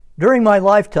During my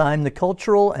lifetime, the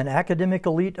cultural and academic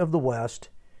elite of the West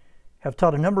have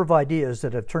taught a number of ideas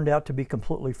that have turned out to be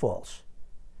completely false.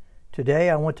 Today,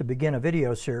 I want to begin a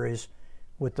video series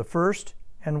with the first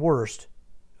and worst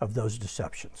of those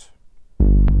deceptions.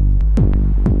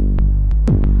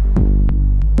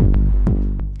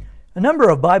 A number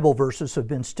of Bible verses have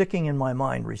been sticking in my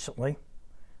mind recently.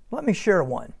 Let me share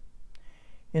one.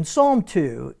 In Psalm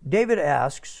 2, David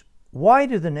asks, "Why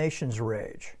do the nations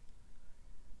rage?"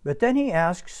 But then he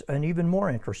asks an even more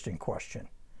interesting question.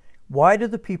 Why do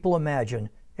the people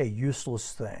imagine a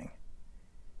useless thing?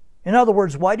 In other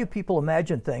words, why do people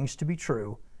imagine things to be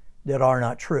true that are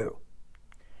not true?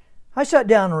 I sat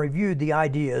down and reviewed the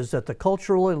ideas that the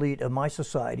cultural elite of my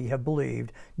society have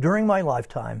believed during my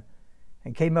lifetime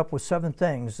and came up with 7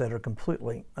 things that are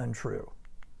completely untrue.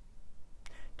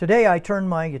 Today, I turn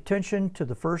my attention to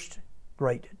the first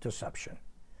great deception.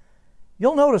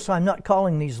 You'll notice I'm not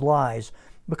calling these lies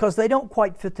because they don't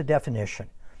quite fit the definition.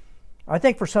 I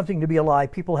think for something to be a lie,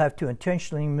 people have to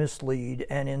intentionally mislead,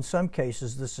 and in some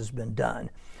cases this has been done.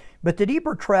 But the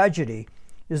deeper tragedy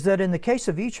is that in the case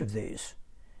of each of these,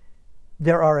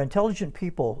 there are intelligent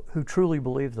people who truly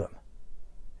believe them,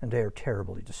 and they are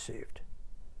terribly deceived.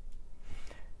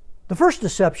 The first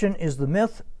deception is the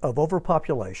myth of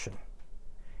overpopulation,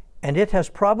 and it has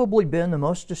probably been the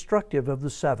most destructive of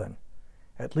the 7,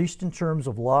 at least in terms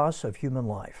of loss of human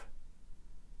life.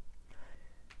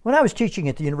 When I was teaching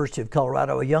at the University of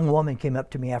Colorado, a young woman came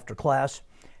up to me after class,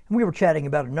 and we were chatting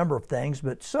about a number of things,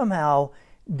 but somehow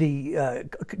the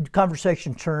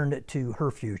conversation turned to her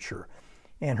future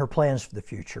and her plans for the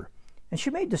future. And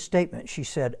she made the statement, she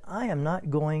said, "I am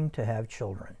not going to have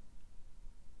children."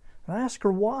 And I asked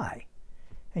her why.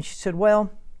 And she said, "Well,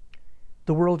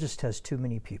 the world just has too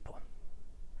many people."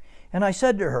 And I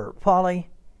said to her,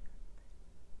 "Polly,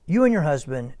 you and your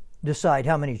husband decide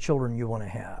how many children you want to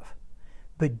have.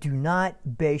 But do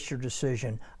not base your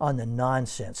decision on the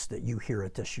nonsense that you hear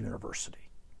at this university."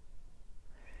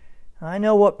 I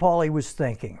know what Polly was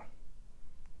thinking.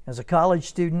 As a college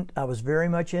student, I was very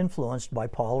much influenced by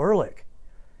Paul Ehrlich.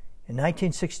 In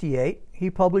 1968, he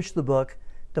published the book,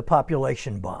 The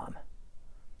Population Bomb.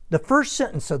 The first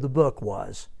sentence of the book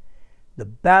was, "The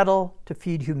battle to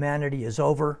feed humanity is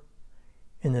over.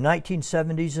 In the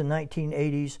 1970s and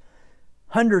 1980s,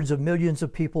 hundreds of millions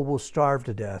of people will starve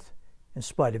to death in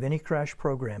spite of any crash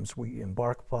programs we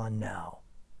embark upon now."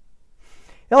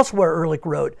 Elsewhere, Ehrlich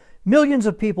wrote, "Millions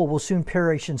of people will soon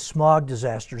perish in smog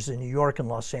disasters in New York and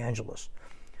Los Angeles.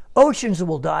 Oceans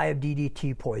will die of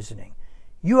DDT poisoning.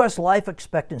 U.S. life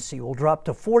expectancy will drop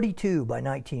to 42 by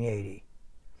 1980.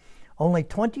 Only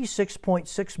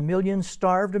 26.6 million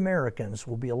starved Americans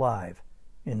will be alive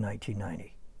in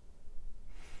 1990.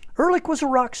 Ehrlich was a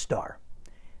rock star.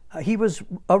 He was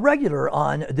a regular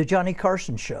on the Johnny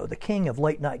Carson show, the king of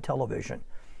late-night television,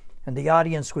 and the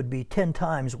audience would be 10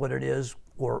 times what it is,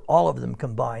 or all of them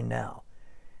combined now.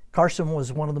 Carson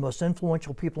was one of the most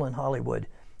influential people in Hollywood,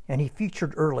 and he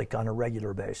featured Ehrlich on a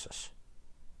regular basis.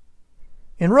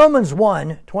 In Romans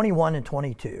 1:21 and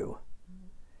 22,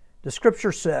 the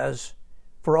scripture says,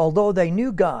 "For although they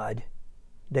knew God,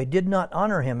 they did not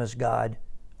honor him as God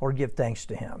or give thanks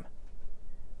to him.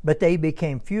 But they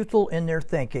became futile in their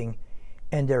thinking,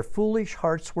 and their foolish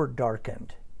hearts were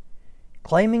darkened.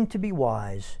 Claiming to be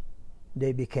wise,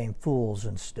 they became fools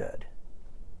instead."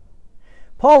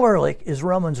 Paul Ehrlich is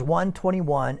Romans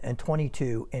 1:21 and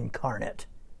 22 incarnate.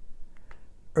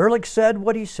 Ehrlich said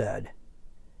what he said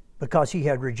because he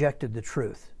had rejected the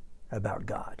truth about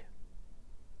God.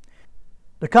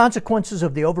 The consequences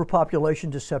of the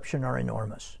overpopulation deception are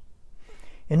enormous.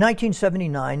 In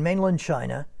 1979, mainland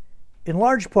China, in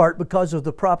large part because of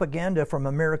the propaganda from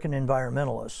American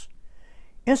environmentalists,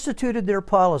 instituted their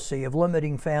policy of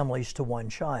limiting families to 1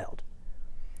 child,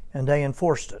 and they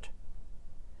enforced it.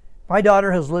 My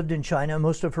daughter has lived in China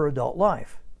most of her adult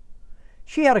life.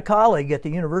 She had a colleague at the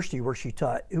university where she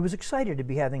taught who was excited to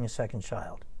be having a second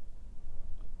child.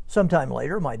 Sometime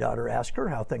later, my daughter asked her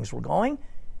how things were going,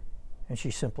 and she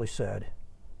simply said,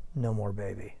 "No more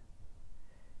baby."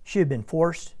 She had been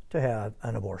forced to have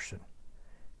an abortion.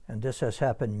 And this has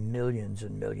happened millions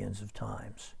and millions of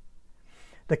times.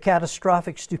 The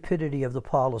catastrophic stupidity of the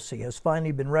policy has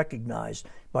finally been recognized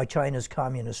by China's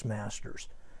communist masters,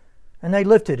 and they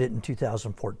lifted it in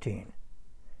 2014.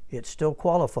 It still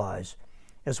qualifies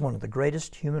as one of the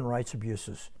greatest human rights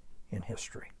abuses in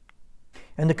history.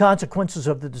 And the consequences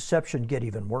of the deception get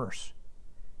even worse.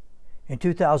 In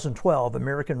 2012,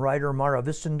 American writer Mara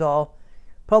Vistendahl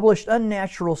published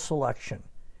Unnatural Selection,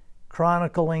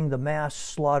 chronicling the mass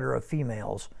slaughter of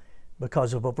females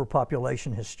because of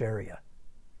overpopulation hysteria.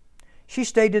 She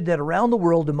stated that around the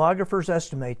world, demographers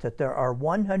estimate that there are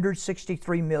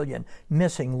 163 million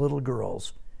missing little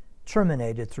girls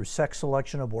terminated through sex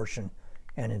selection, abortion,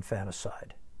 and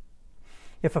infanticide.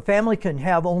 If a family can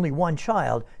have only one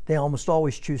child, they almost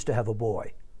always choose to have a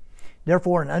boy.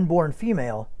 Therefore, an unborn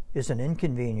female is an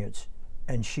inconvenience,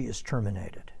 and she is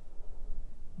terminated.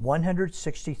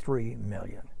 163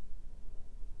 million.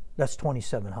 That's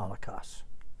 27 Holocausts.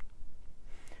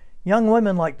 Young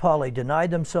women like Polly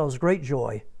denied themselves great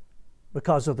joy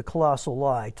because of the colossal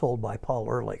lie told by Paul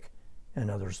Ehrlich and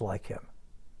others like him.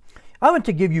 I want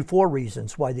to give you 4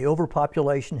 reasons why the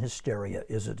overpopulation hysteria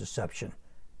is a deception,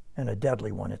 and a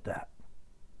deadly one at that.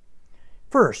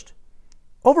 First,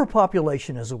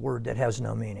 overpopulation is a word that has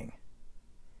no meaning.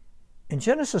 In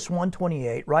Genesis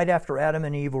 1:28, right after Adam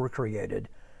and Eve were created,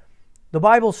 the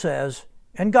Bible says,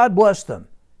 "And God blessed them,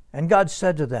 and God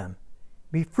said to them,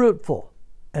 be fruitful,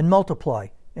 and multiply,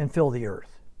 and fill the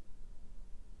earth."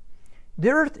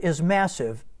 The earth is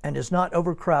massive and is not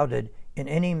overcrowded in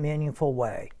any meaningful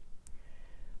way.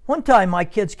 One time, my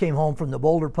kids came home from the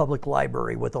Boulder Public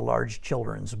Library with a large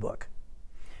children's book.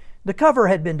 The cover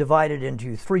had been divided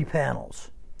into 3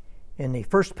 panels. In the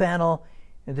first panel,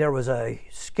 there was a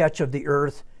sketch of the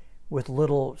earth with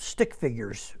little stick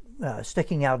figures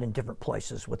sticking out in different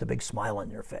places with a big smile on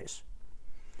their face.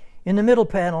 In the middle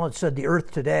panel, it said the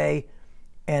earth today,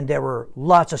 and there were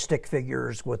lots of stick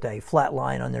figures with a flat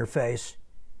line on their face.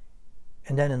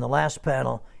 And then in the last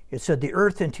panel, it said the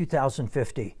earth in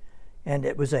 2050, and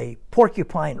it was a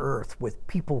porcupine earth with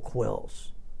people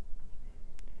quills.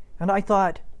 And I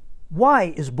thought, why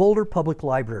is Boulder Public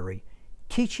Library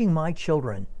teaching my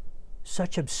children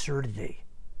such absurdity?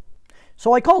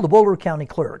 So I called the Boulder County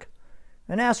clerk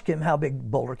and asked him how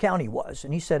big Boulder County was,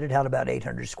 and he said it had about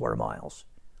 800 square miles.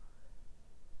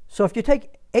 So if you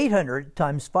take 800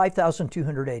 times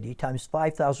 5,280 times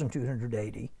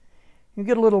 5,280, you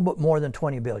get a little bit more than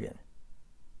 20 billion.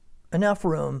 Enough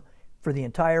room for the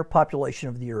entire population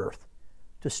of the earth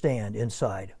to stand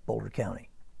inside Boulder County.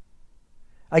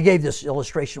 I gave this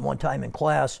illustration one time in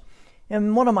class,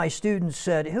 and one of my students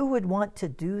said, "Who would want to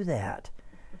do that?"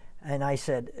 And I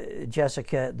said,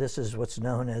 "Jessica, this is what's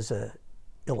known as an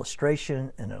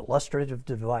illustration, an illustrative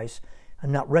device.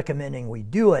 I'm not recommending we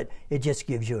do it. It just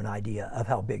gives you an idea of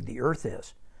how big the earth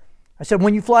is." I said,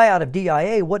 "When you fly out of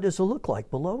DIA, what does it look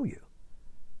like below you?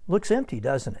 It looks empty,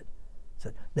 doesn't it?" I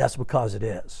said, "That's because it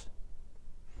is."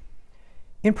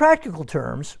 In practical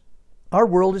terms, our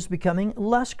world is becoming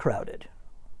less crowded.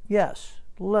 Yes,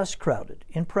 less crowded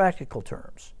in practical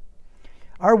terms.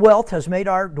 Our wealth has made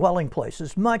our dwelling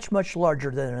places much, much larger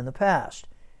than in the past,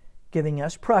 giving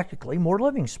us practically more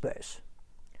living space.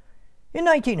 In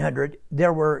 1900,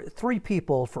 there were 3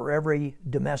 people for every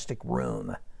domestic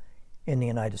room in the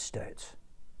United States.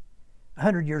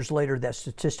 100 years later, that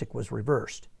statistic was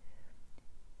reversed.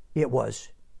 It was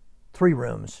 3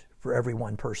 rooms for every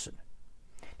 1 person.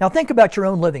 Now think about your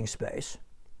own living space,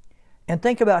 and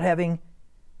think about having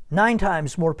 9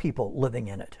 times more people living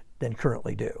in it than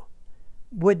currently do.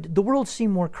 Would the world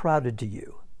seem more crowded to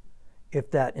you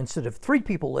if that instead of 3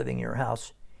 people living in your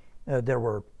house, there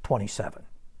were 27?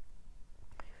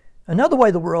 Another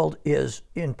way the world is,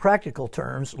 in practical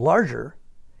terms, larger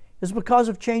is because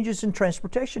of changes in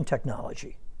transportation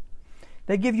technology.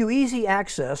 They give you easy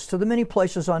access to the many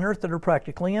places on Earth that are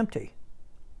practically empty.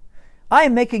 I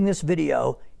am making this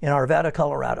video in Arvada,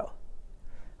 Colorado.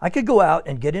 I could go out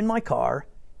and get in my car,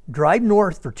 drive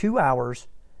north for 2 hours,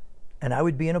 and I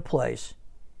would be in a place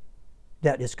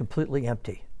that is completely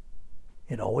empty.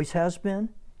 It always has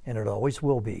been, and it always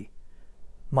will be.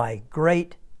 My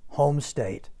great home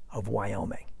state of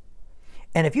Wyoming.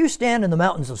 And if you stand in the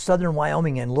mountains of southern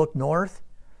Wyoming and look north,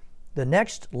 the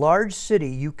next large city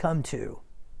you come to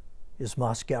is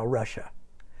Moscow, Russia.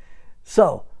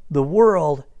 So the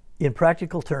world, in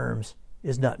practical terms,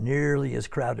 is not nearly as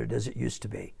crowded as it used to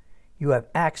be. You have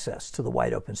access to the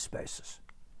wide open spaces.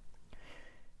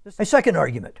 A second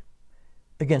argument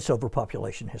against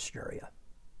overpopulation hysteria.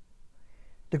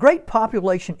 The great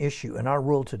population issue in our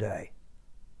world today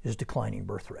is declining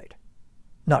birth rate,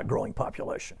 not growing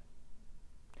population.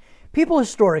 People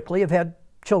historically have had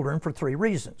children for 3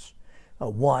 reasons.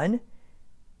 1,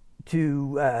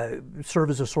 to serve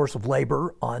as a source of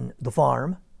labor on the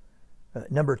farm.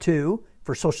 Number 2,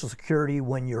 for Social Security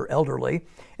when you're elderly.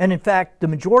 And in fact, the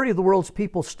majority of the world's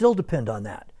people still depend on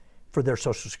that for their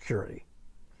Social Security.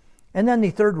 And then the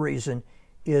third reason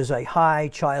is a high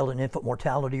child and infant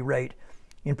mortality rate.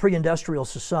 In pre-industrial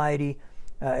society,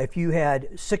 if you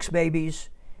had 6 babies,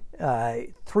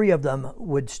 3 of them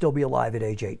would still be alive at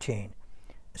age 18.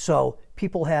 So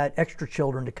people had extra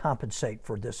children to compensate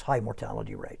for this high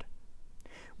mortality rate.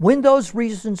 When those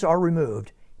reasons are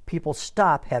removed, people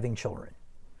stop having children.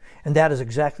 And that is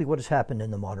exactly what has happened in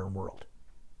the modern world.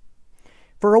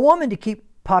 For a woman to keep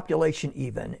population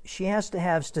even, she has to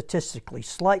have statistically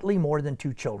slightly more than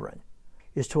 2 children,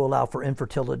 is to allow for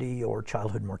infertility or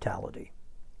childhood mortality.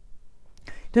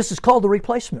 This is called the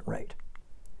replacement rate.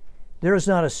 There is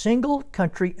not a single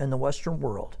country in the Western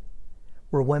world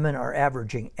where women are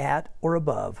averaging at or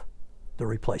above the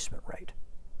replacement rate,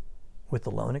 with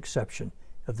the lone exception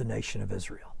of the nation of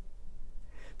Israel.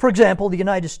 For example, the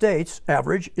United States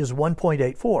average is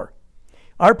 1.84.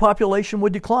 Our population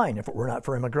would decline if it were not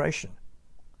for immigration.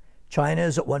 China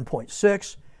is at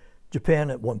 1.6,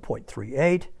 Japan at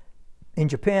 1.38. In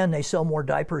Japan, they sell more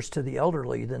diapers to the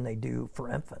elderly than they do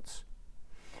for infants.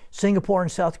 Singapore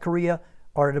and South Korea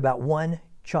are at about 1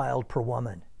 child per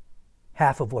woman,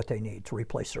 half of what they need to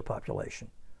replace their population.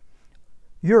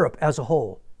 Europe as a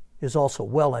whole is also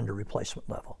well under replacement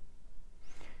level.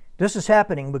 This is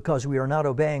happening because we are not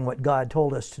obeying what God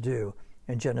told us to do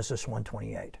in Genesis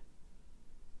 1:28.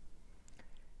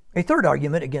 A third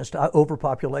argument against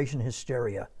overpopulation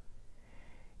hysteria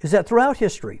is that throughout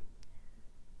history,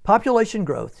 population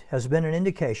growth has been an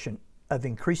indication of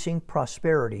increasing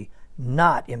prosperity,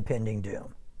 not impending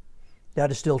doom.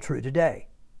 That is still true today.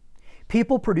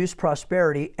 People produce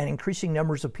prosperity, and increasing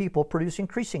numbers of people produce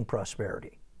increasing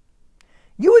prosperity.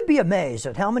 You would be amazed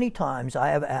at how many times I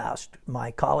have asked my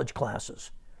college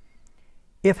classes,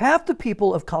 if half the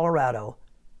people of Colorado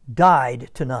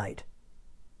died tonight,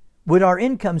 would our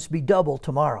incomes be double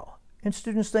tomorrow? And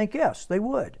students think, yes, they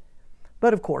would.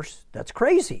 But of course, that's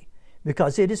crazy,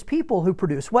 because it is people who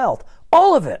produce wealth.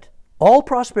 All of it, all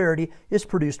prosperity is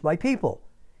produced by people.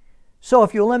 So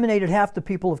if you eliminated half the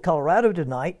people of Colorado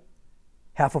tonight,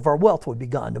 half of our wealth would be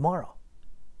gone tomorrow.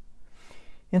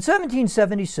 In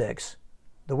 1776,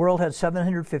 the world had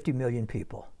 750 million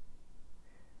people.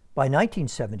 By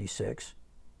 1976,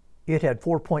 it had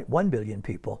 4.1 billion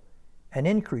people, an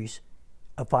increase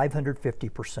of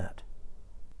 550%.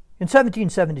 In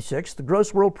 1776, the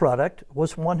gross world product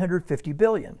was 150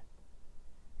 billion.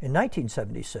 In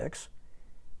 1976,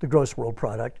 the gross world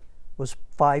product was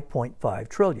 5.5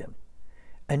 trillion,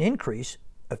 an increase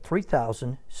of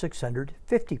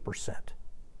 3,650%.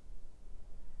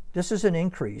 This is an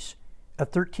increase of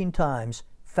 13 times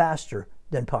faster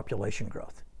than population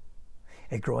growth.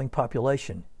 A growing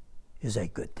population is a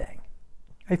good thing.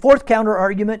 A fourth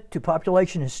counter-argument to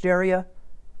population hysteria,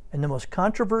 and the most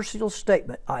controversial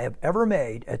statement I have ever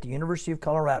made at the University of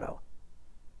Colorado: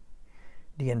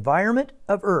 the environment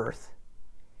of Earth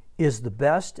is the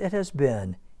best it has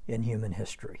been in human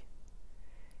history.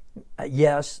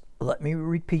 Yes, let me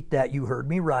repeat that. You heard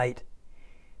me right.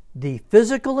 The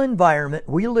physical environment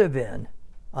we live in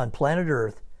on planet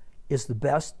Earth is the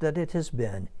best that it has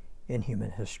been in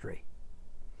human history.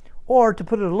 Or to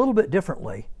put it a little bit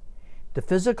differently, the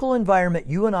physical environment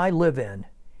you and I live in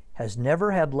has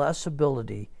never had less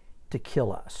ability to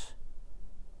kill us.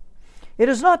 It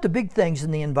is not the big things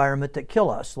in the environment that kill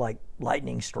us, like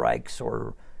lightning strikes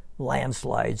or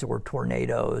landslides or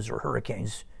tornadoes or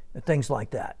hurricanes, things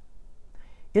like that.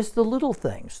 It's the little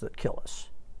things that kill us.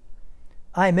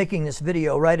 I am making this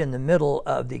video right in the middle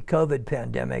of the COVID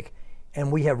pandemic, and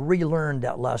we have relearned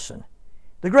that lesson.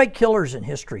 The great killers in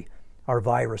history are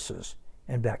viruses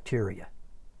and bacteria.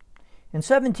 In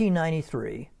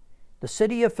 1793, the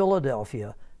city of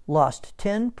Philadelphia lost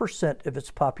 10% of its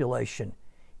population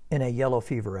in a yellow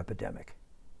fever epidemic.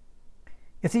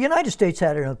 If the United States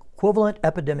had an equivalent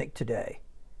epidemic today,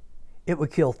 it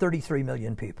would kill 33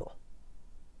 million people.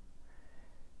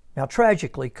 Now,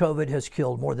 tragically, COVID has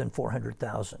killed more than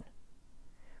 400,000.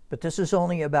 But this is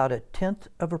only about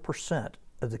 0.1%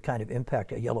 of the kind of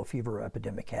impact a yellow fever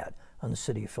epidemic had on the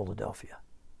city of Philadelphia.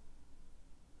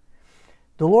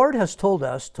 The Lord has told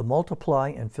us to multiply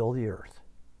and fill the earth.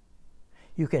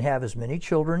 You can have as many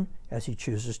children as He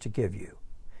chooses to give you.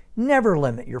 Never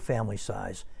limit your family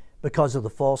size because of the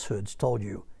falsehoods told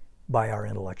you by our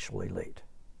intellectual elite.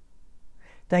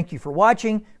 Thank you for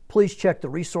watching. Please check the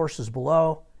resources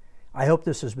below. I hope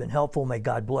this has been helpful. May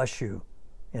God bless you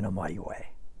in a mighty way.